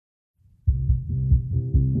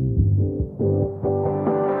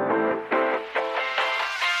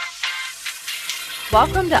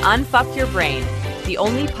Welcome to Unfuck Your Brain, the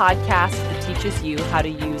only podcast that teaches you how to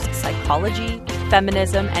use psychology,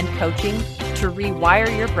 feminism, and coaching to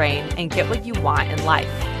rewire your brain and get what you want in life.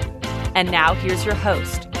 And now here's your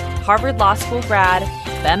host, Harvard Law School grad,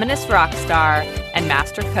 feminist rock star, and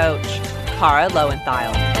master coach, Kara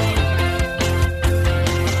Loewentheil.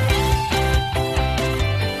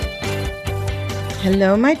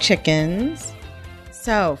 Hello, my chickens.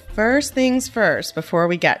 So first things first, before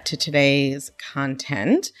we get to today's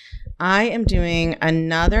content, I am doing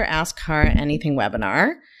another Ask Kara Anything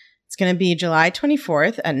webinar. It's going to be July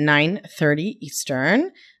 24th at 9:30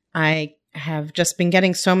 Eastern. I have just been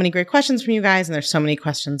getting so many great questions from you guys, and there's so many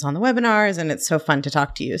questions on the webinars, and it's so fun to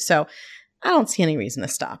talk to you. So I don't see any reason to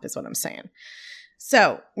stop is what I'm saying.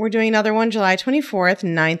 So we're doing another one July 24th,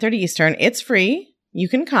 9:30 Eastern. It's free. You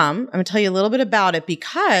can come. I'm going to tell you a little bit about it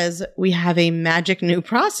because we have a magic new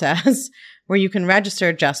process where you can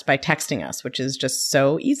register just by texting us, which is just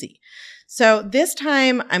so easy. So this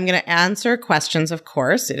time I'm going to answer questions, of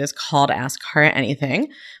course. It is called Ask Kara Anything.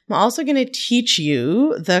 I'm also going to teach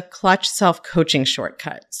you the Clutch self-coaching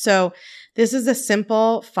shortcut. So this is a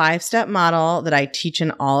simple 5-step model that I teach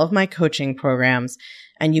in all of my coaching programs,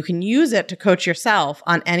 and you can use it to coach yourself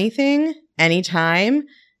on anything, anytime,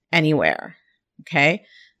 anywhere. Okay.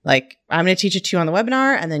 Like I'm going to teach it to you on the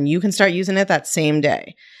webinar and then you can start using it that same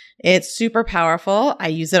day. It's super powerful. I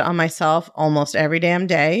use it on myself almost every damn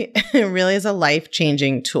day. It really is a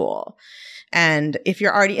life-changing tool. And if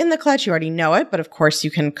you're already in the Clutch, you already know it, but of course you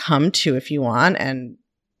can come too if you want and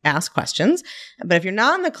ask questions. But if you're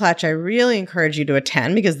not in the Clutch, I really encourage you to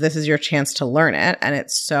attend because this is your chance to learn it and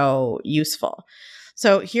it's so useful.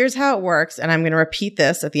 So here's how it works. And I'm going to repeat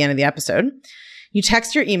this at the end of the episode. You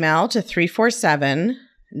text your email to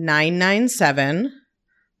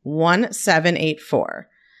 347-997-1784.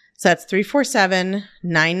 So that's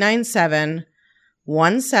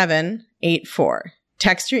 347-997-1784.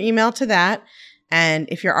 Text your email to that. And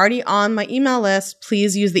if you're already on my email list,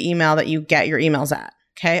 please use the email that you get your emails at.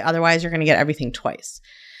 Okay. Otherwise, you're going to get everything twice.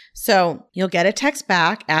 So you'll get a text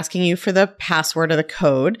back asking you for the password or the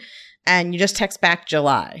code. And you just text back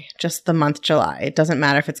July, just the month July. It doesn't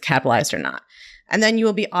matter if it's capitalized or not. And then you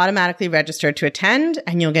will be automatically registered to attend,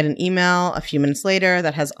 and you'll get an email a few minutes later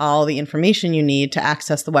that has all the information you need to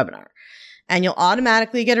access the webinar. And you'll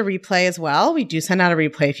automatically get a replay as well. We do send out a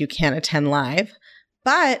replay if you can't attend live.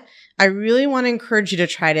 But I really want to encourage you to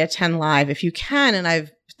try to attend live if you can.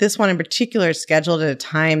 And this one in particular is scheduled at a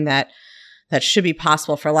time that should be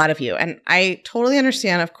possible for a lot of you. And I totally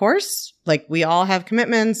understand, of course, like we all have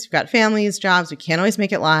commitments. We've got families, jobs. We can't always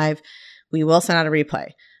make it live. We will send out a replay.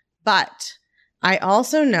 But I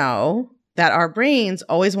also know that our brains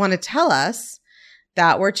always want to tell us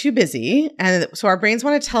that we're too busy. And so our brains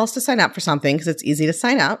want to tell us to sign up for something because it's easy to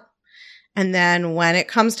sign up. And then when it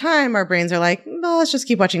comes time, our brains are like, well, let's just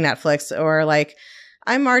keep watching Netflix, or like,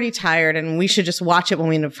 I'm already tired and we should just watch it when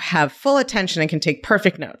we have full attention and can take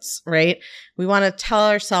perfect notes, right? We want to tell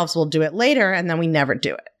ourselves we'll do it later and then we never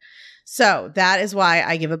do it. So that is why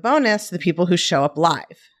I give a bonus to the people who show up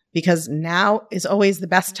live, because now is always the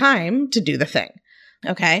best time to do the thing.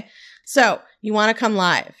 Okay. So you want to come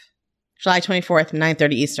live July 24th,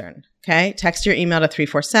 9:30 Eastern. Okay. Text your email to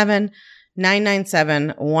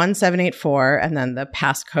 347-997-1784 and then the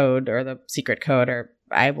passcode or the secret code, or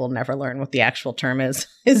I will never learn what the actual term is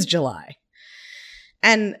July.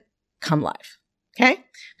 And come live. Okay.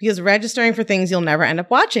 Because registering for things you'll never end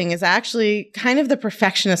up watching is actually kind of the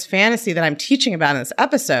perfectionist fantasy that I'm teaching about in this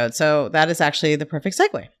episode. So that is actually the perfect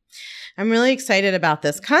segue. I'm really excited about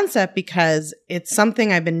this concept because it's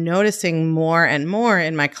something I've been noticing more and more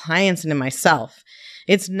in my clients and in myself.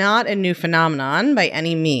 It's not a new phenomenon by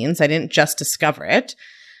any means. I didn't just discover it,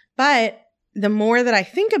 but the more that I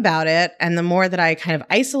think about it and the more that I kind of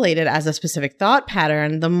isolate it as a specific thought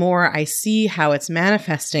pattern, the more I see how it's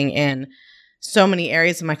manifesting in so many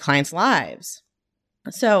areas of my clients' lives.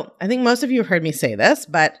 So I think most of you have heard me say this,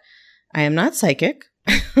 but I am not psychic.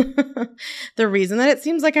 The reason that it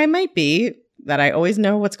seems like I might be, that I always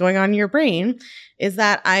know what's going on in your brain, is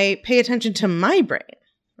that I pay attention to my brain.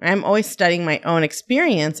 I'm always studying my own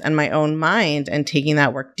experience and my own mind and taking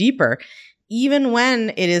that work deeper, even when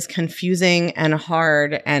it is confusing and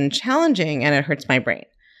hard and challenging and it hurts my brain.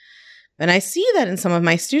 And I see that in some of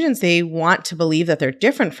my students, they want to believe that they're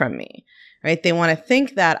different from me, right? They want to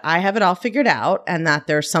think that I have it all figured out and that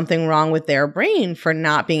there's something wrong with their brain for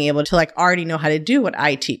not being able to like already know how to do what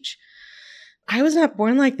I teach. I was not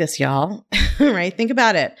born like this, y'all, right? Think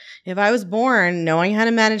about it. If I was born knowing how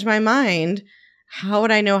to manage my mind, how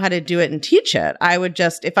would I know how to do it and teach it? I would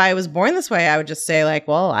just, if I was born this way, I would just say like,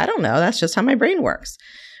 well, I don't know. That's just how my brain works,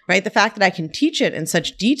 right? The fact that I can teach it in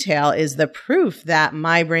such detail is the proof that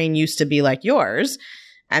my brain used to be like yours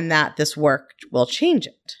and that this work will change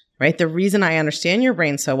it, right? The reason I understand your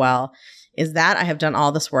brain so well is that I have done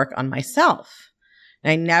all this work on myself.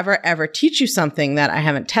 And I never ever teach you something that I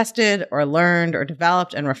haven't tested or learned or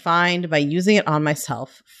developed and refined by using it on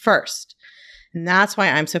myself first. And that's why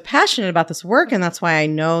I'm so passionate about this work. And that's why I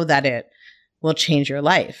know that it will change your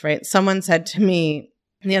life, right? Someone said to me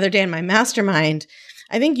the other day in my mastermind,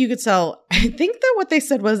 I think that what they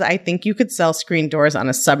said was, I think you could sell screen doors on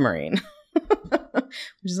a submarine, which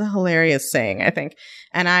is a hilarious saying, I think.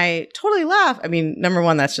 And I totally laugh. I mean, number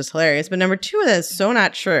one, that's just hilarious. But number two, that is so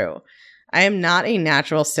not true. I am not a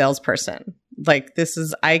natural salesperson.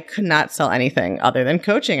 I could not sell anything other than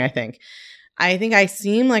coaching, I think. I think I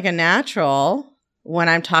seem like a natural when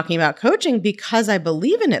I'm talking about coaching because I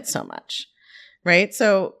believe in it so much, right?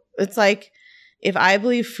 So it's like, if I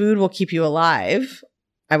believe food will keep you alive,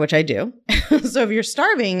 which I do. So if you're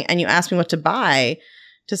starving and you ask me what to buy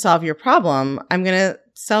to solve your problem, I'm going to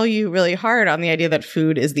sell you really hard on the idea that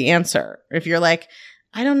food is the answer. If you're like,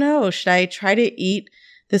 I don't know, should I try to eat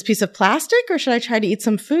this piece of plastic or should I try to eat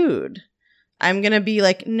some food? I'm going to be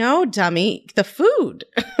like, no, dummy, the food,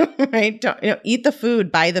 right? Eat the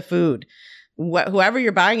food, buy the food. Whoever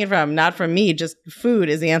you're buying it from, not from me, just food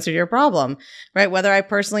is the answer to your problem, right? Whether I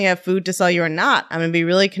personally have food to sell you or not, I'm going to be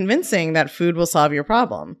really convincing that food will solve your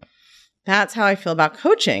problem. That's how I feel about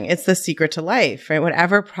coaching. It's the secret to life, right?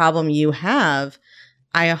 Whatever problem you have,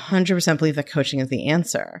 I 100% believe that coaching is the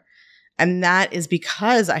answer. And that is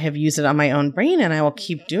because I have used it on my own brain, and I will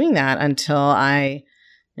keep doing that until I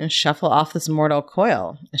shuffle off this mortal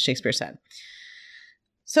coil, as Shakespeare said.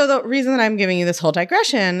 So the reason that I'm giving you this whole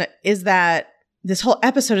digression is that this whole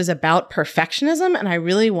episode is about perfectionism, and I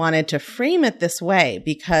really wanted to frame it this way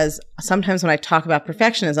because sometimes when I talk about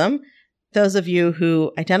perfectionism, those of you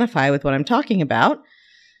who identify with what I'm talking about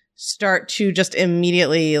start to just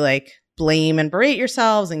immediately blame and berate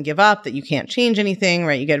yourselves and give up that you can't change anything,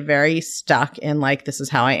 right? You get very stuck in this is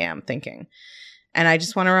how I am thinking. And I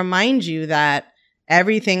just want to remind you that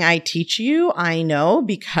everything I teach you, I know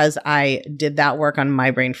because I did that work on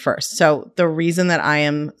my brain first. So the reason that I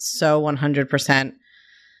am so 100%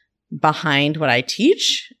 behind what I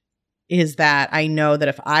teach is that I know that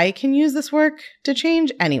if I can use this work to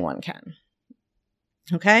change, anyone can.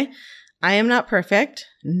 Okay? I am not perfect.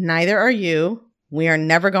 Neither are you. We are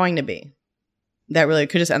never going to be. That really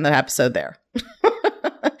could just end the episode there.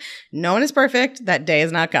 No one is perfect. That day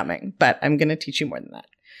is not coming, but I'm going to teach you more than that.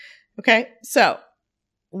 Okay? So,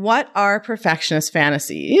 what are perfectionist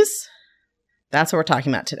fantasies? That's what we're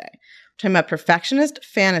talking about today. We're talking about perfectionist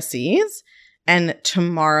fantasies and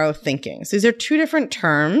tomorrow thinking. So these are two different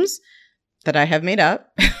terms that I have made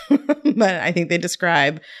up, but I think they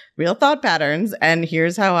describe real thought patterns, and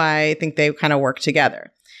here's how I think they kind of work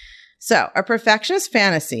together. So a perfectionist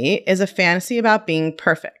fantasy is a fantasy about being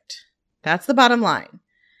perfect. That's the bottom line.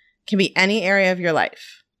 It can be any area of your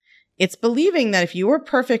life. It's believing that if you were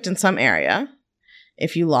perfect in some area,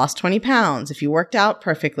 if you lost 20 pounds, if you worked out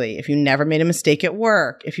perfectly, if you never made a mistake at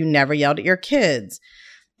work, if you never yelled at your kids,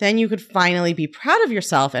 then you could finally be proud of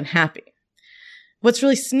yourself and happy. What's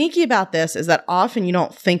really sneaky about this is that often you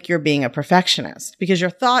don't think you're being a perfectionist because your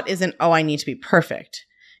thought isn't, oh, I need to be perfect.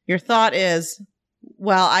 Your thought is,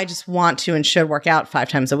 well, I just want to and should work out 5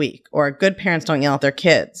 times a week, or good parents don't yell at their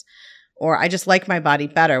kids, or I just like my body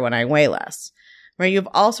better when I weigh less. Right? You have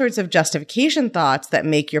all sorts of justification thoughts that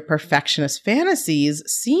make your perfectionist fantasies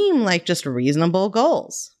seem like just reasonable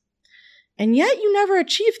goals. And yet you never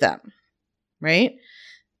achieve them, right?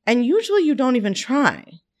 And usually you don't even try.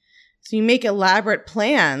 So you make elaborate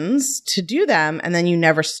plans to do them and then you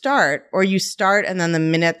never start, or you start and then the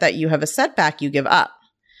minute that you have a setback, you give up.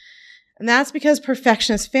 And that's because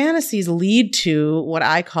perfectionist fantasies lead to what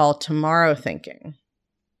I call tomorrow thinking.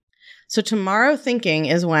 So tomorrow thinking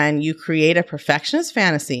is when you create a perfectionist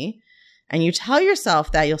fantasy and you tell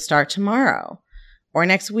yourself that you'll start tomorrow or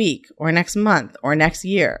next week or next month or next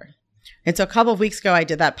year. And so a couple of weeks ago, I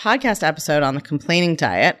did that podcast episode on the complaining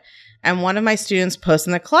diet, and one of my students posted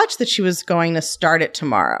in the clutch that she was going to start it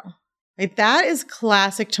tomorrow. Right? That is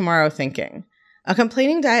classic tomorrow thinking. A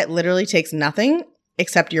complaining diet literally takes nothing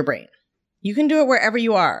except your brain. You can do it wherever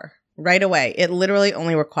you are right away. It literally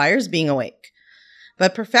only requires being awake.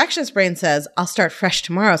 But perfectionist brain says, I'll start fresh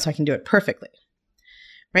tomorrow so I can do it perfectly.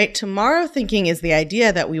 Right? Tomorrow thinking is the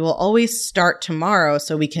idea that we will always start tomorrow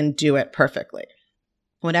so we can do it perfectly.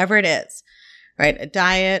 Whatever it is, right? A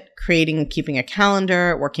diet, creating and keeping a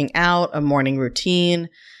calendar, working out, a morning routine.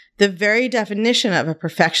 The very definition of a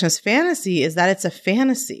perfectionist fantasy is that it's a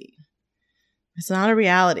fantasy. It's not a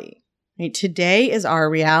reality. Right? Today is our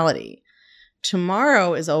reality.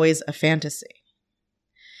 Tomorrow is always a fantasy.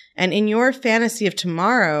 And in your fantasy of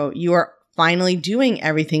tomorrow, you are finally doing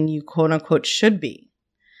everything you quote unquote should be.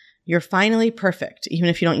 You're finally perfect, even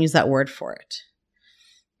if you don't use that word for it.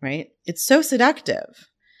 Right? It's so seductive.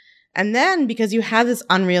 And then because you have this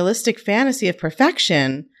unrealistic fantasy of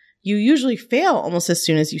perfection, you usually fail almost as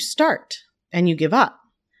soon as you start and you give up.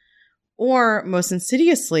 Or most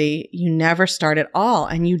insidiously, you never start at all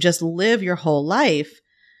and you just live your whole life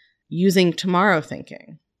using tomorrow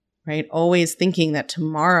thinking, right? Always thinking that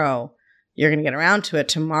tomorrow you're going to get around to it.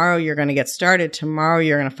 Tomorrow you're going to get started. Tomorrow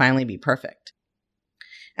you're going to finally be perfect.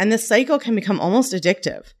 And this cycle can become almost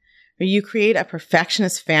addictive. Where you create a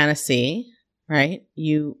perfectionist fantasy, right?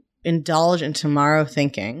 You indulge in tomorrow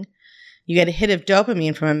thinking. You get a hit of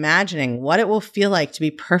dopamine from imagining what it will feel like to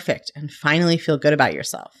be perfect and finally feel good about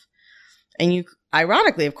yourself. And you,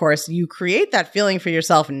 ironically, of course, you create that feeling for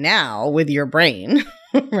yourself now with your brain,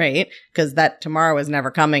 right? Because that tomorrow is never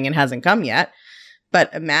coming and hasn't come yet.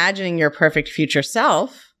 But imagining your perfect future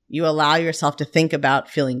self, you allow yourself to think about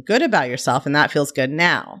feeling good about yourself, and that feels good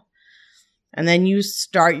now. And then you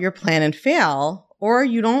start your plan and fail, or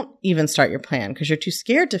you don't even start your plan because you're too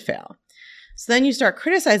scared to fail. So then you start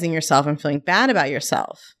criticizing yourself and feeling bad about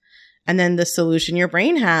yourself. And then the solution your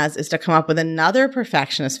brain has is to come up with another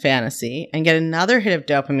perfectionist fantasy and get another hit of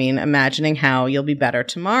dopamine, imagining how you'll be better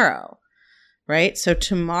tomorrow, right? So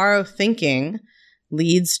tomorrow thinking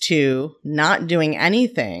leads to not doing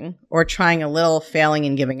anything or trying a little, failing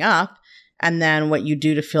and giving up. And then what you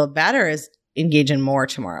do to feel better is engage in more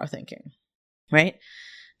tomorrow thinking, right?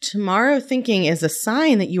 Tomorrow thinking is a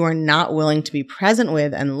sign that you are not willing to be present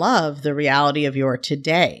with and love the reality of your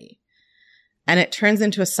today. And it turns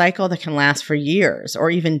into a cycle that can last for years or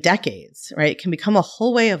even decades, right? It can become a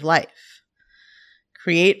whole way of life.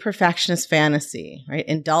 Create perfectionist fantasy, right?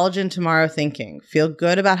 Indulge in tomorrow thinking. Feel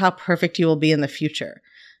good about how perfect you will be in the future.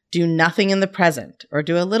 Do nothing in the present or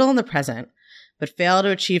do a little in the present, but fail to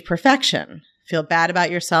achieve perfection. Feel bad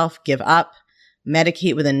about yourself, give up,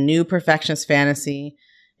 medicate with a new perfectionist fantasy,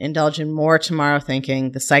 indulge in more tomorrow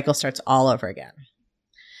thinking. The cycle starts all over again.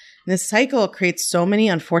 This cycle creates so many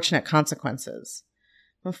unfortunate consequences.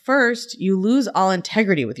 Well, first, you lose all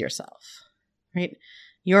integrity with yourself, right?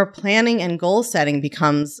 Your planning and goal setting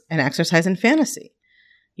becomes an exercise in fantasy.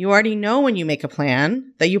 You already know when you make a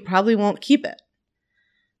plan that you probably won't keep it.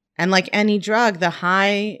 And like any drug, the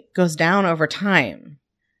high goes down over time.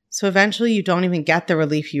 So eventually you don't even get the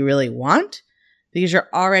relief you really want because you're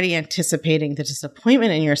already anticipating the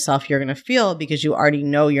disappointment in yourself you're going to feel because you already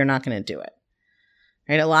know you're not going to do it.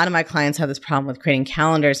 Right? A lot of my clients have this problem with creating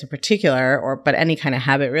calendars in particular, but any kind of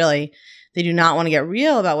habit really. They do not want to get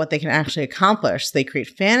real about what they can actually accomplish. So they create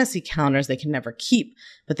fantasy calendars they can never keep,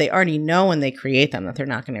 but they already know when they create them that they're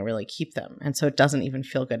not going to really keep them. And so it doesn't even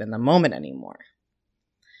feel good in the moment anymore.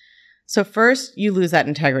 So first, you lose that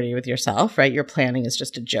integrity with yourself, right? Your planning is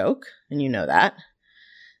just a joke, and you know that.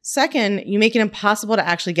 Second, you make it impossible to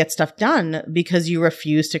actually get stuff done because you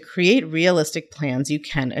refuse to create realistic plans you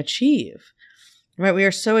can achieve. Right? We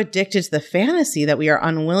are so addicted to the fantasy that we are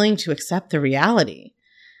unwilling to accept the reality.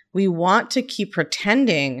 We want to keep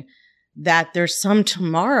pretending that there's some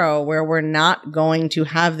tomorrow where we're not going to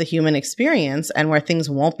have the human experience and where things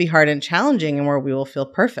won't be hard and challenging and where we will feel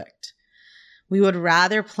perfect. We would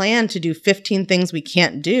rather plan to do 15 things we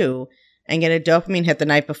can't do and get a dopamine hit the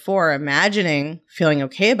night before, imagining feeling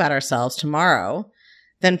okay about ourselves tomorrow,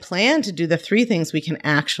 than plan to do the 3 things we can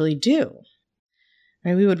actually do.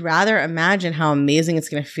 Right? We would rather imagine how amazing it's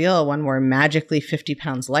going to feel when we're magically 50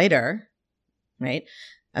 pounds lighter, right?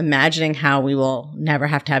 Imagining how we will never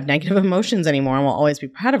have to have negative emotions anymore and we'll always be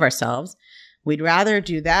proud of ourselves. We'd rather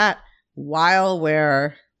do that while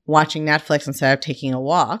we're watching Netflix instead of taking a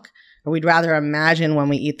walk. Or we'd rather imagine when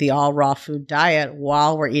we eat the all raw food diet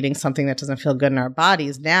while we're eating something that doesn't feel good in our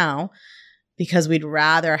bodies now, because we'd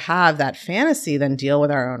rather have that fantasy than deal with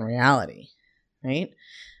our own reality, right?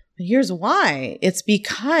 But here's why. It's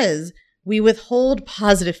because we withhold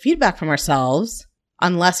positive feedback from ourselves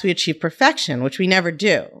unless we achieve perfection, which we never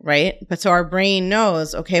do, right? But so our brain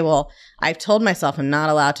knows, okay, well, I've told myself I'm not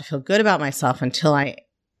allowed to feel good about myself until I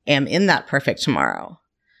am in that perfect tomorrow.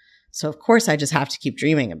 So of course, I just have to keep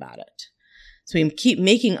dreaming about it. So we keep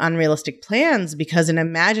making unrealistic plans because in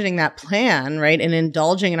imagining that plan, right, and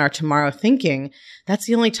indulging in our tomorrow thinking, that's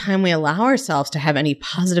the only time we allow ourselves to have any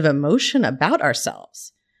positive emotion about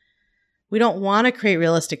ourselves. We don't want to create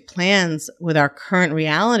realistic plans with our current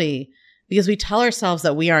reality because we tell ourselves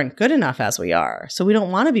that we aren't good enough as we are. So we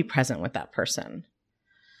don't want to be present with that person,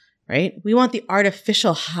 right? We want the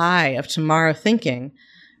artificial high of tomorrow thinking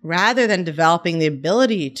rather than developing the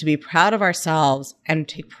ability to be proud of ourselves and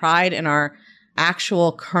take pride in our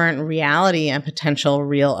actual current reality and potential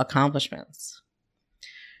real accomplishments.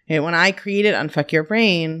 When I created Unfuck Your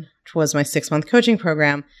Brain, which was my 6-month coaching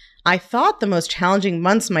program, I thought the most challenging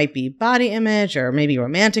months might be body image or maybe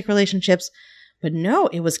romantic relationships, but no,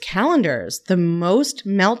 it was calendars. The most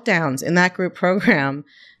meltdowns in that group program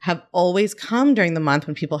have always come during the month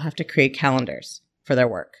when people have to create calendars for their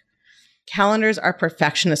work. Calendars are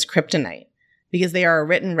perfectionist kryptonite because they are a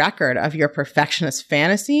written record of your perfectionist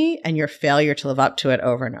fantasy and your failure to live up to it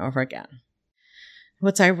over and over again.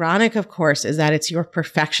 What's ironic, of course, is that it's your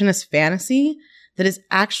perfectionist fantasy that is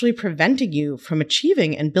actually preventing you from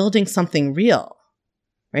achieving and building something real,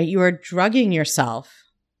 right? You are drugging yourself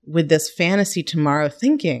with this fantasy tomorrow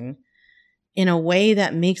thinking in a way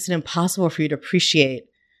that makes it impossible for you to appreciate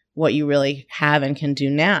what you really have and can do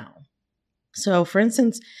now. So, for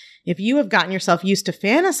instance, if you have gotten yourself used to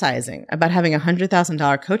fantasizing about having a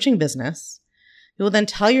 $100,000 coaching business, you will then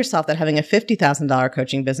tell yourself that having a $50,000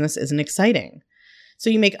 coaching business isn't exciting. So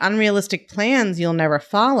you make unrealistic plans you'll never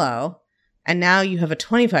follow, and now you have a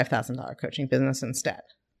 $25,000 coaching business instead,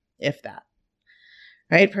 if that.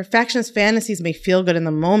 Right? Perfectionist fantasies may feel good in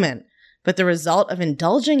the moment, but the result of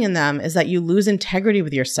indulging in them is that you lose integrity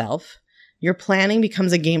with yourself. Your planning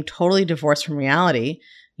becomes a game totally divorced from reality.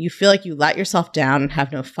 You feel like you let yourself down and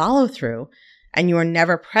have no follow through, and you are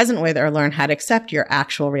never present with or learn how to accept your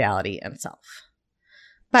actual reality and self.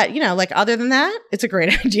 But, other than that, it's a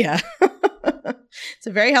great idea. It's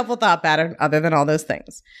a very helpful thought pattern other than all those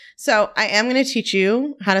things. So I am going to teach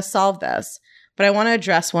you how to solve this, but I want to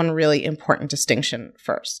address one really important distinction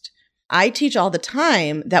first. I teach all the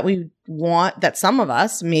time that some of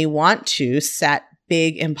us may want to set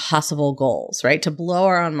big, impossible goals, right? To blow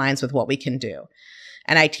our own minds with what we can do.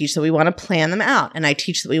 And I teach that we want to plan them out. And I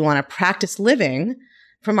teach that we want to practice living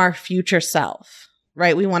from our future self,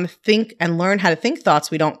 right? We want to think and learn how to think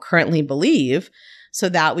thoughts we don't currently believe so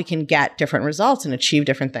that we can get different results and achieve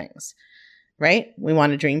different things, right? We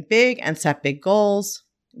want to dream big and set big goals.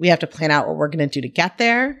 We have to plan out what we're going to do to get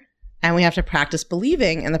there. And we have to practice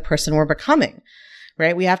believing in the person we're becoming,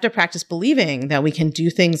 right? We have to practice believing that we can do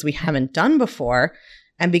things we haven't done before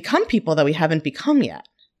and become people that we haven't become yet.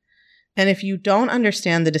 And if you don't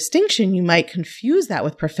understand the distinction, you might confuse that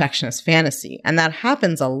with perfectionist fantasy. And that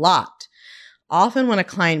happens a lot. Often when a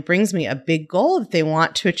client brings me a big goal that they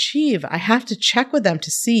want to achieve, I have to check with them to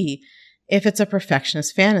see if it's a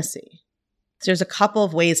perfectionist fantasy. So there's a couple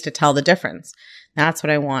of ways to tell the difference. That's what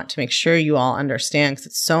I want to make sure you all understand because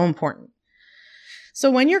it's so important. So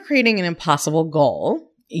when you're creating an impossible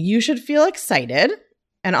goal, you should feel excited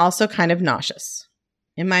and also kind of nauseous.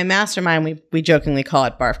 In my mastermind, we jokingly call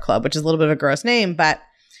it Barf Club, which is a little bit of a gross name, but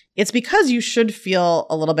it's because you should feel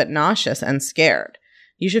a little bit nauseous and scared.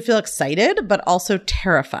 You should feel excited, but also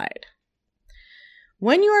terrified.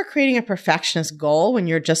 When you are creating a perfectionist goal, when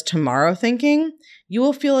you're just tomorrow thinking, you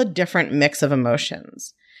will feel a different mix of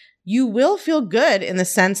emotions. You will feel good in the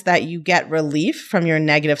sense that you get relief from your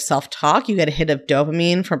negative self-talk. You get a hit of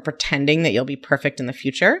dopamine from pretending that you'll be perfect in the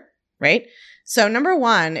future, right? So number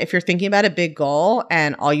one, if you're thinking about a big goal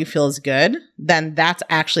and all you feel is good, then that's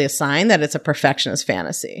actually a sign that it's a perfectionist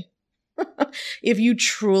fantasy. If you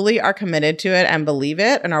truly are committed to it and believe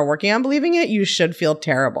it and are working on believing it, you should feel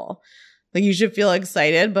terrible. Like you should feel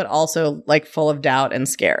excited, but also like full of doubt and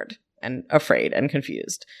scared and afraid and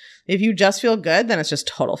confused. If you just feel good, then it's just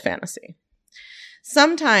total fantasy.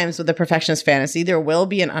 Sometimes with the perfectionist fantasy, there will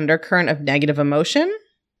be an undercurrent of negative emotion,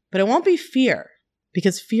 but it won't be fear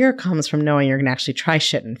because fear comes from knowing you're going to actually try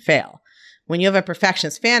shit and fail. When you have a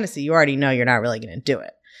perfectionist fantasy, you already know you're not really going to do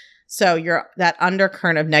it. So that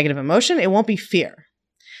undercurrent of negative emotion, it won't be fear.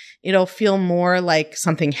 It'll feel more like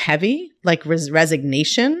something heavy, like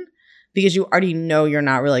resignation, because you already know you're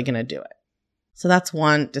not really going to do it. So that's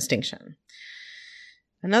one distinction.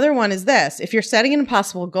 Another one is this. If you're setting an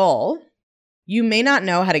impossible goal, you may not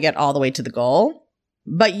know how to get all the way to the goal,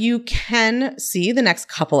 but you can see the next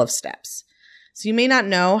couple of steps. So you may not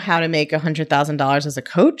know how to make $100,000 as a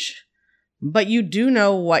coach, but you do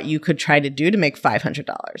know what you could try to do to make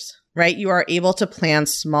 $500, right? You are able to plan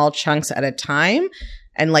small chunks at a time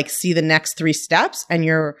and like see the next 3 steps, and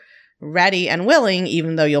you're ready and willing,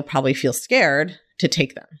 even though you'll probably feel scared, to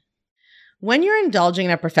take them. When you're indulging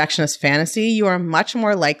in a perfectionist fantasy, you are much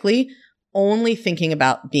more likely only thinking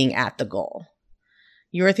about being at the goal.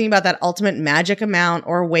 You are thinking about that ultimate magic amount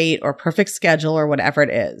or weight or perfect schedule or whatever it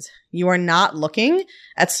is. You are not looking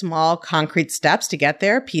at small concrete steps to get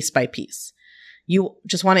there piece by piece. You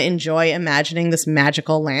just want to enjoy imagining this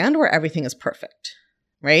magical land where everything is perfect,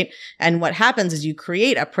 right? And what happens is you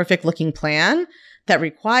create a perfect looking plan, that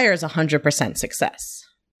requires 100% success.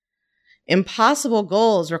 Impossible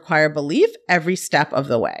goals require belief every step of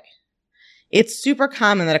the way. It's super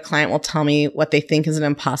common that a client will tell me what they think is an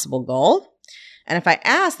impossible goal. And if I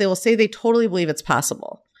ask, they will say they totally believe it's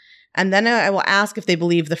possible. And then I will ask if they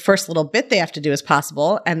believe the first little bit they have to do is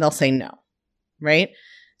possible, and they'll say no, right?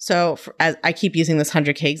 So as I keep using this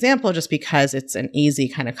 100K example just because it's an easy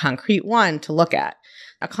kind of concrete one to look at.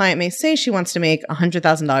 A client may say she wants to make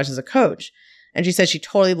 $100,000 as a coach, and she says she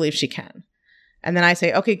totally believes she can. And then I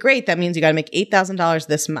say, okay, great. That means you got to make $8,000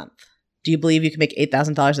 this month. Do you believe you can make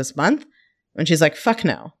 $8,000 this month? And she's like, fuck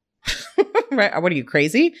no. Right? What are you,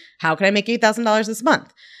 crazy? How can I make $8,000 this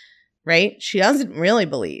month? Right? She doesn't really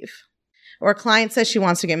believe. Or a client says she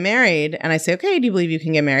wants to get married, and I say, okay, do you believe you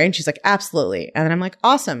can get married? And she's like, absolutely. And then I'm like,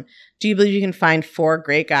 awesome. Do you believe you can find 4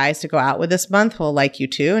 great guys to go out with this month who will like you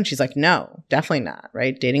too? And she's like, no, definitely not,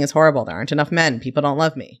 right? Dating is horrible. There aren't enough men. People don't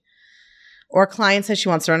love me. Or a client says she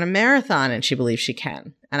wants to run a marathon and she believes she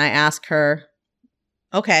can. And I ask her,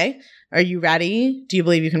 okay, are you ready? Do you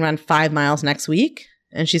believe you can run 5 miles next week?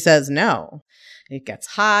 And she says, no. It gets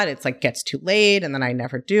hot. It's like gets too late. And then I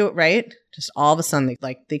never do it, right? Just all of a sudden,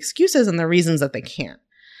 like the excuses and the reasons that they can't.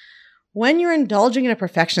 When you're indulging in a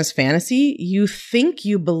perfectionist fantasy, you think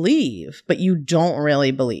you believe, but you don't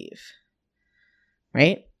really believe,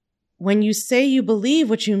 right? When you say you believe,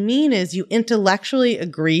 what you mean is you intellectually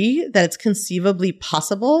agree that it's conceivably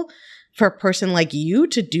possible for a person like you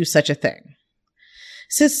to do such a thing.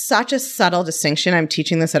 This is such a subtle distinction. I'm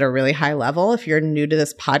teaching this at a really high level. If you're new to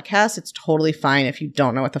this podcast, it's totally fine if you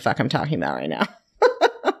don't know what the fuck I'm talking about right now.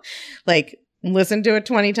 Like, listen to it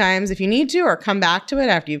 20 times if you need to, or come back to it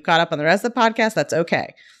after you've caught up on the rest of the podcast. That's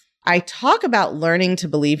okay. I talk about learning to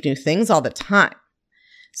believe new things all the time.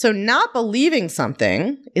 So not believing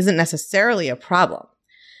something isn't necessarily a problem.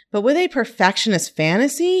 But with a perfectionist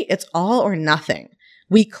fantasy, it's all or nothing.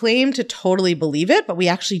 We claim to totally believe it, but we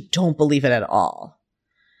actually don't believe it at all.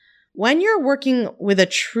 When you're working with a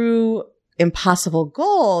true impossible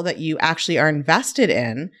goal that you actually are invested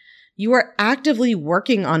in, you are actively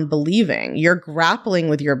working on believing. You're grappling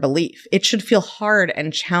with your belief. It should feel hard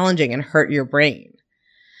and challenging and hurt your brain.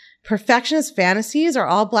 Perfectionist fantasies are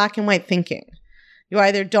all black and white thinking. You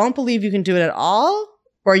either don't believe you can do it at all,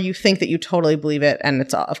 or you think that you totally believe it, and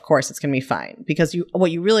of course it's going to be fine. Because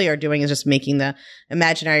what you really are doing is just making the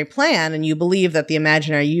imaginary plan, and you believe that the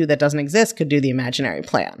imaginary you that doesn't exist could do the imaginary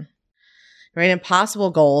plan. Right?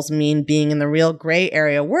 Impossible goals mean being in the real gray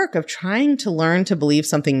area work of trying to learn to believe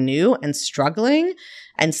something new and struggling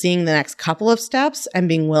and seeing the next couple of steps and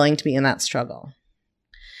being willing to be in that struggle.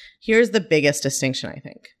 Here's the biggest distinction, I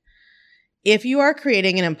think. If you are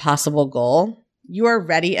creating an impossible goal, you are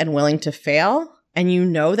ready and willing to fail, and you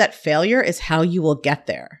know that failure is how you will get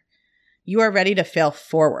there. You are ready to fail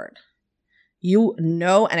forward. You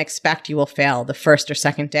know and expect you will fail the first or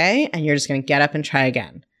second day, and you're just going to get up and try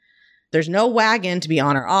again. There's no wagon to be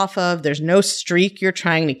on or off of. There's no streak you're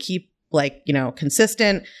trying to keep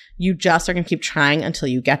consistent. You just are going to keep trying until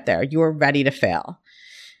you get there. You are ready to fail.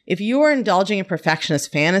 If you are indulging in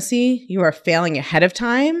perfectionist fantasy, you are failing ahead of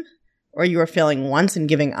time, or you are failing once and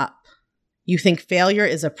giving up. You think failure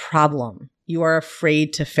is a problem. You are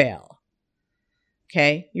afraid to fail.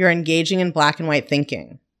 Okay? You're engaging in black and white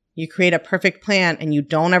thinking. You create a perfect plan and you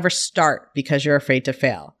don't ever start because you're afraid to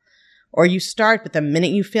fail. Or you start, but the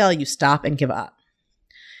minute you fail, you stop and give up.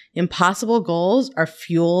 Impossible goals are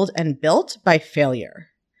fueled and built by failure.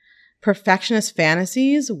 Perfectionist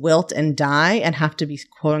fantasies wilt and die and have to be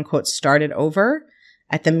quote unquote started over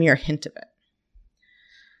at the mere hint of it.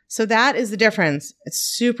 So that is the difference. It's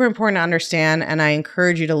super important to understand, and I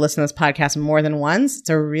encourage you to listen to this podcast more than once. It's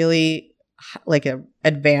a really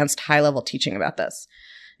advanced high-level teaching about this.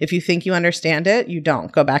 If you think you understand it, you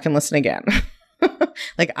don't. Go back and listen again.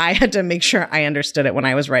 I had to make sure I understood it when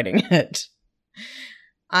I was writing it.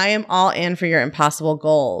 I am all in for your impossible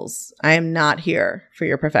goals. I am not here for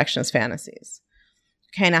your perfectionist fantasies.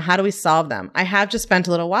 Okay, now how do we solve them? I have just spent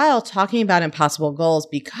a little while talking about impossible goals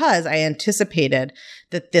because I anticipated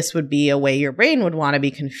that this would be a way your brain would want to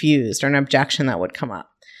be confused or an objection that would come up.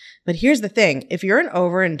 But here's the thing. If you're an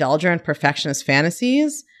overindulger in perfectionist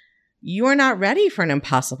fantasies, you are not ready for an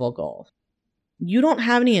impossible goal. You don't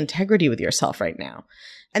have any integrity with yourself right now.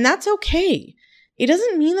 And that's okay. It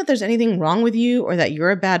doesn't mean that there's anything wrong with you or that you're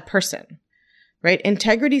a bad person, right?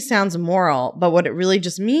 Integrity sounds moral, but what it really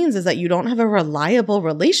just means is that you don't have a reliable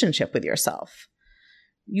relationship with yourself.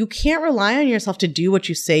 You can't rely on yourself to do what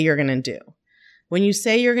you say you're going to do. When you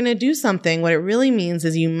say you're going to do something, what it really means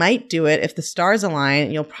is you might do it if the stars align,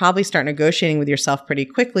 and you'll probably start negotiating with yourself pretty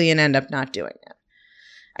quickly and end up not doing it.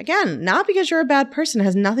 Again, not because you're a bad person. It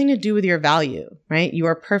has nothing to do with your value, right? You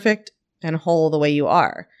are perfect and whole the way you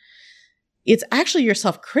are. It's actually your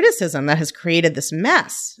self-criticism that has created this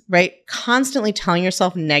mess, right? Constantly telling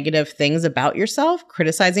yourself negative things about yourself,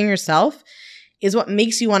 criticizing yourself is what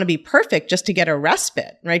makes you want to be perfect just to get a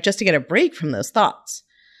respite, right? Just to get a break from those thoughts.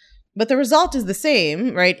 But the result is the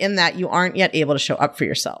same, right? In that you aren't yet able to show up for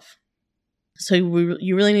yourself. So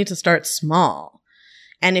you really need to start small.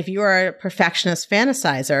 And if you are a perfectionist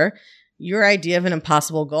fantasizer, your idea of an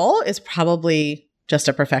impossible goal is probably just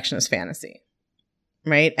a perfectionist fantasy,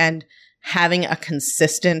 right? And having a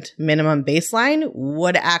consistent minimum baseline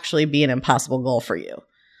would actually be an impossible goal for you,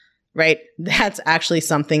 right? That's actually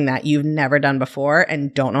something that you've never done before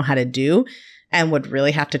and don't know how to do and would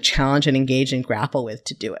really have to challenge and engage and grapple with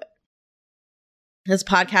to do it. This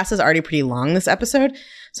podcast is already pretty long, this episode,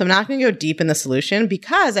 so I'm not going to go deep in the solution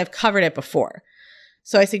because I've covered it before.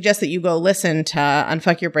 So I suggest that you go listen to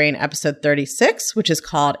Unfuck Your Brain episode 36, which is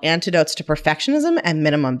called Antidotes to Perfectionism and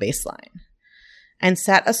Minimum Baseline. And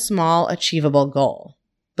set a small, achievable goal.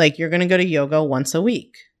 Like you're going to go to yoga once a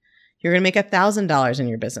week. You're going to make $1,000 in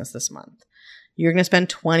your business this month. You're going to spend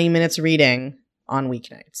 20 minutes reading on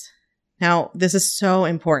weeknights. Now, this is so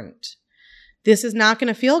important. This is not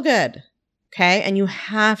going to feel good, okay? And you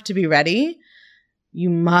have to be ready. You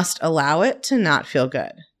must allow it to not feel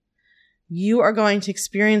good. You are going to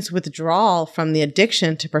experience withdrawal from the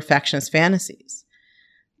addiction to perfectionist fantasies.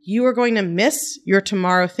 You are going to miss your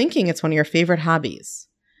tomorrow thinking it's one of your favorite hobbies.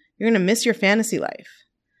 You're going to miss your fantasy life.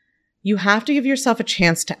 You have to give yourself a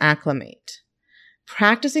chance to acclimate.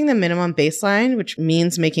 Practicing the minimum baseline, which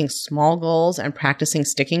means making small goals and practicing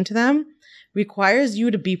sticking to them, requires you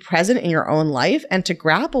to be present in your own life and to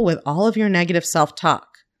grapple with all of your negative self-talk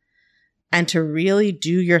and to really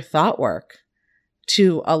do your thought work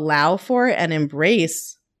to allow for and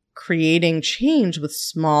embrace creating change with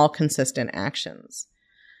small, consistent actions.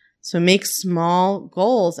 So make small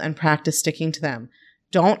goals and practice sticking to them.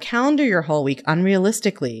 Don't calendar your whole week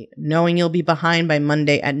unrealistically, knowing you'll be behind by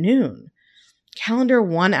Monday at noon. Calendar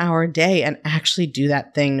 1 hour a day and actually do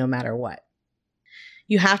that thing no matter what.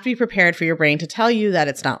 You have to be prepared for your brain to tell you that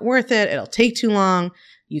it's not worth it, it'll take too long,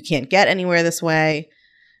 you can't get anywhere this way.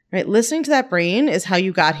 Right? Listening to that brain is how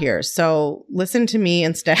you got here. So listen to me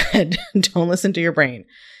instead. Don't listen to your brain.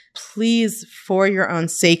 Please, for your own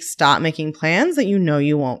sake, stop making plans that you know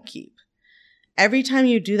you won't keep. Every time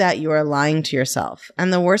you do that, you are lying to yourself.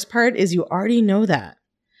 And the worst part is you already know that.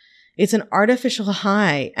 It's an artificial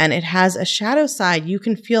high, and it has a shadow side you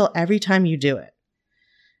can feel every time you do it.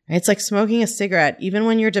 It's like smoking a cigarette. Even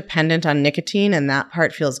when you're dependent on nicotine and that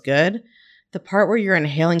part feels good, the part where you're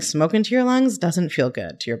inhaling smoke into your lungs doesn't feel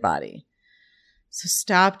good to your body. So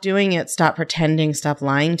stop doing it. Stop pretending. Stop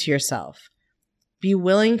lying to yourself. Be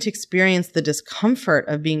willing to experience the discomfort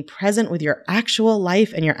of being present with your actual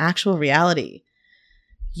life and your actual reality.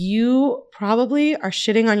 You probably are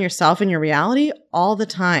shitting on yourself and your reality all the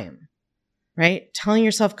time, right? Telling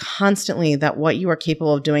yourself constantly that what you are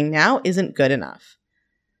capable of doing now isn't good enough.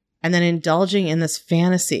 And then indulging in this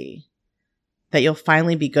fantasy that you'll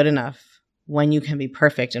finally be good enough when you can be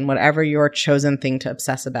perfect in whatever your chosen thing to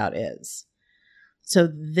obsess about is. So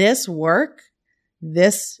this work,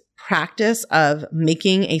 this practice of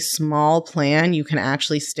making a small plan you can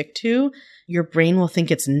actually stick to, your brain will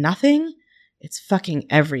think it's nothing. It's fucking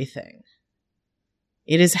everything.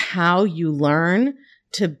 It is how you learn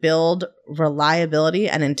to build reliability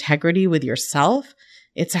and integrity with yourself.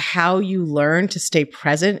 It's how you learn to stay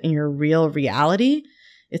present in your real reality.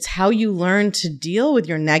 It's how you learn to deal with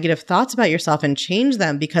your negative thoughts about yourself and change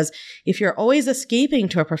them, because if you're always escaping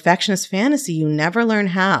to a perfectionist fantasy, you never learn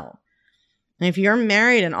how. And if you're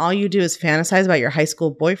married and all you do is fantasize about your high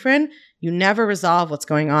school boyfriend, you never resolve what's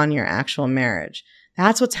going on in your actual marriage.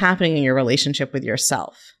 That's what's happening in your relationship with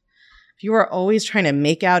yourself. If you are always trying to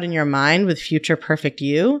make out in your mind with future perfect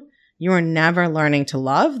you are never learning to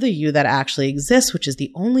love the you that actually exists, which is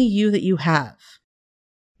the only you that you have.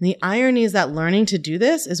 And the irony is that learning to do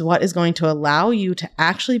this is what is going to allow you to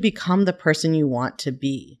actually become the person you want to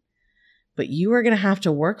be. But you are going to have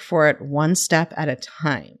to work for it one step at a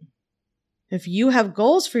time. If you have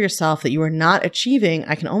goals for yourself that you are not achieving,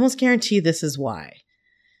 I can almost guarantee this is why.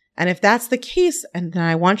 And if that's the case, and then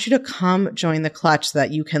I want you to come join the Clutch so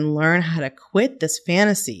that you can learn how to quit this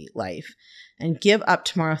fantasy life and give up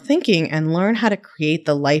tomorrow thinking and learn how to create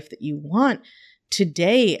the life that you want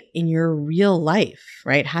today in your real life,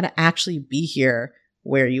 right? How to actually be here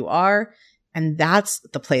where you are. And that's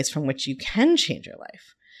the place from which you can change your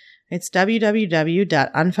life. It's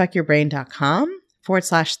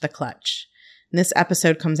www.unfuckyourbrain.com/the Clutch. And this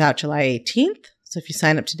episode comes out July 18th. So if you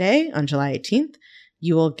sign up today on July 18th,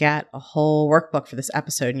 you will get a whole workbook for this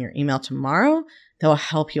episode in your email tomorrow that will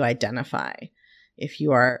help you identify if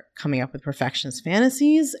you are coming up with perfectionist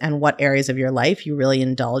fantasies and what areas of your life you really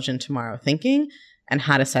indulge in tomorrow thinking and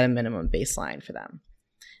how to set a minimum baseline for them.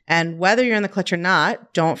 And whether you're in the clutch or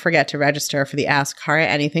not, don't forget to register for the Ask Kara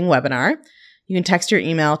Anything webinar. You can text your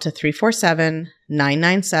email to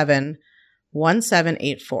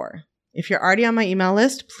 347-997-1784. If you're already on my email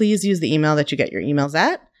list, please use the email that you get your emails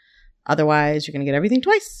at. Otherwise, you're going to get everything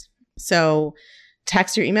twice. So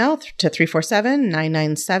text your email to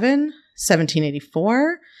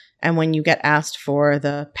 347-997-1784. And when you get asked for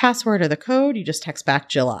the password or the code, you just text back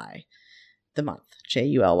July, the month,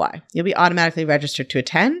 July. You'll be automatically registered to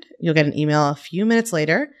attend. You'll get an email a few minutes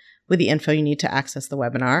later with the info you need to access the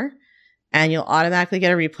webinar. And you'll automatically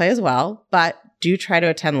get a replay as well. But do try to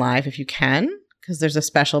attend live if you can, because there's a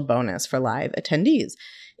special bonus for live attendees.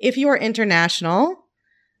 If you are international,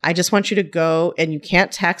 I just want you to go, and you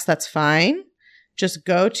can't text, that's fine. Just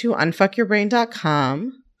go to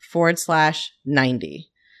unfuckyourbrain.com/90.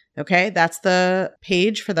 Okay, that's the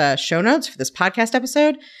page for the show notes for this podcast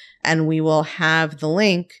episode. And we will have the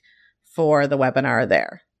link for the webinar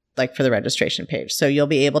there, like for the registration page. So you'll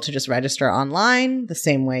be able to just register online the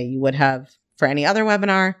same way you would have for any other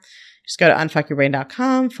webinar. Just go to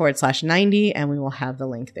unfuckyourbrain.com/90 and we will have the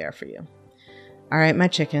link there for you. All right, my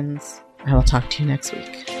chickens, I will talk to you next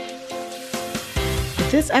week.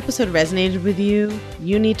 If this episode resonated with you,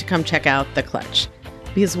 you need to come check out The Clutch.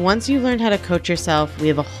 Because once you learn how to coach yourself, we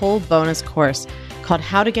have a whole bonus course called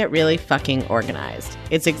How to Get Really Fucking Organized.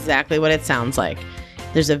 It's exactly what it sounds like.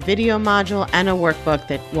 There's a video module and a workbook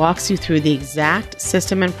that walks you through the exact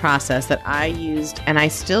system and process that I used and I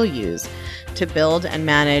still use to build and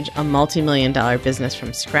manage a multi-million-dollar business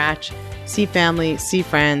from scratch, see family, see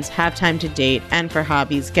friends, have time to date, and for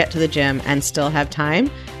hobbies, get to the gym, and still have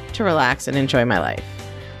time to relax and enjoy my life.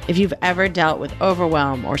 If you've ever dealt with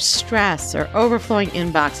overwhelm or stress or overflowing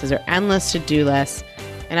inboxes or endless to-do lists,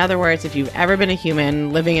 in other words, if you've ever been a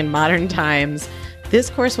human living in modern times, this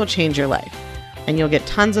course will change your life. And you'll get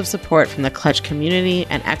tons of support from the Clutch community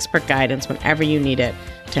and expert guidance whenever you need it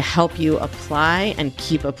to help you apply and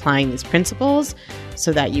keep applying these principles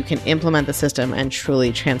so that you can implement the system and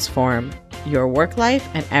truly transform your work life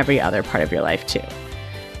and every other part of your life too.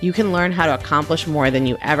 You can learn how to accomplish more than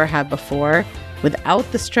you ever have before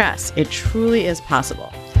without the stress. It truly is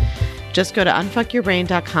possible. Just go to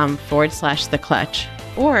unfuckyourbrain.com/the clutch,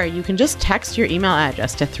 or you can just text your email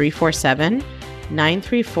address to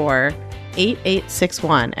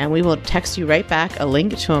 347-934-8861, and we will text you right back a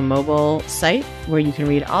link to a mobile site where you can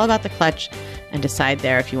read all about the Clutch and decide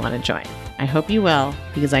there if you want to join. I hope you will,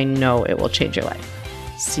 because I know it will change your life.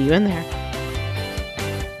 See you in there.